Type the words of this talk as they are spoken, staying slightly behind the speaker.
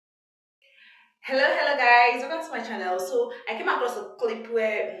Hello guys, welcome to my channel. So I came across a clip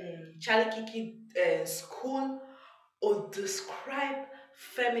where Charlie Kiki school or describe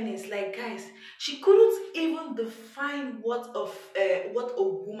feminists. Like guys, she couldn't even define what a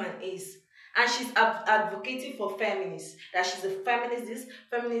woman is, and she's advocating for feminists, that she's a feminist this,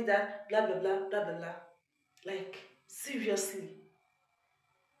 feminist that, blah blah blah blah blah blah. Like seriously,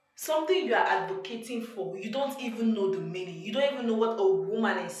 something you are advocating for, you don't even know the meaning. You don't even know what a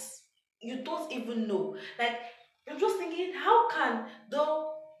woman is. You don't even know. Like, I'm just thinking, how can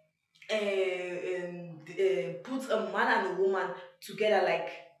though put a man and a woman together? Like,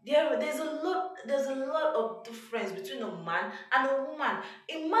 there's a lot of difference between a man and a woman.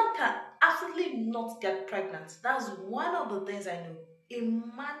 A man can absolutely not get pregnant. That's one of the things I know. A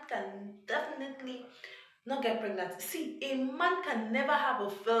man can definitely not get pregnant. See, a man can never have a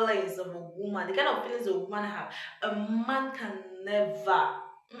feelings of a woman. The kind of feelings a woman have, a man can never,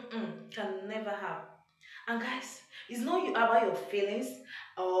 can never have. And guys, it's not you about your feelings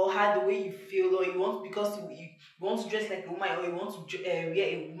or how the way you feel, or you want because you want to dress like a woman, or you want to wear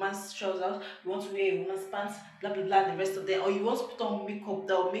a woman's trousers, you want to wear a woman's pants, blah blah blah, and the rest of them, or you want to put on makeup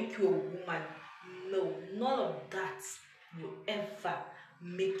that will make you a woman. No, none of that will ever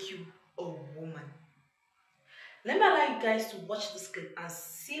make you a woman. Let me allow you guys to watch this clip and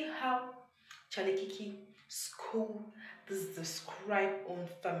see how Charlie Kiki school this describe on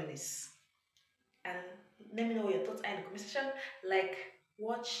feminists. And let me know what your thoughts are in the comment section. Like,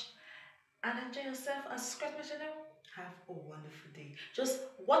 watch, and enjoy yourself, and subscribe to my channel. Have a wonderful day. Just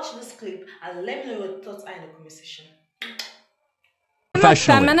watch this clip and let me know what your thoughts are in the comment section. I'm a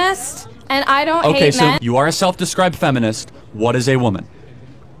feminist, and I don't hate men. Okay, so you are a self-described feminist. What is a woman?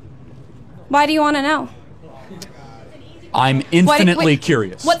 Why do you want to know? I'm infinitely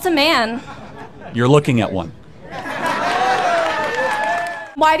curious. What's a man? You're looking at one.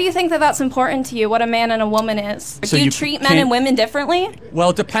 Why do you think that that's important to you, what a man and a woman is? So do you treat men and women differently? Well,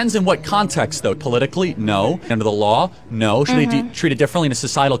 it depends in what context, though. Politically, no. Under the law, no. Should they treat it differently in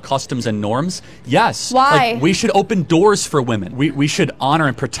societal customs and norms? Yes. Why? Like, we should open doors for women. We should honor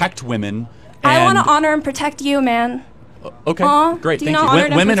and protect women. I want to honor and protect you, man. Okay, great, thank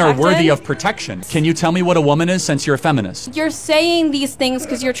you. Women are worthy of protection. Can you tell me what a woman is, since you're a feminist? You're saying these things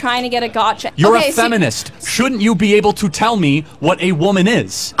because you're trying to get a gotcha. You're a feminist. Shouldn't you be able to tell me what a woman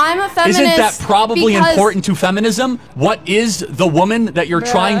is? I'm a feminist. Isn't that probably important to feminism? What is the woman that you're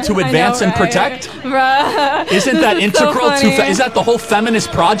trying to advance and protect? Isn't that integral to? Is that the whole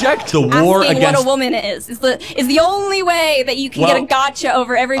feminist project? The war against what a woman is the only way that you can get a gotcha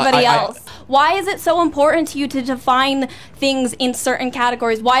over everybody else. Why is it so important to you to define things in certain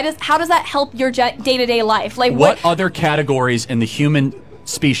categories? How does that help your day-to-day life? Like what other categories in the human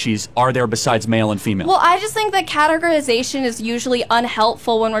species are there besides male and female? Well, I just think that categorization is usually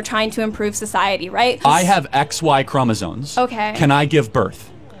unhelpful when we're trying to improve society, right? I have XY chromosomes. Okay. Can I give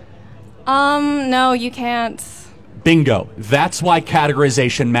birth? No, you can't. Bingo. That's why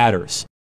categorization matters.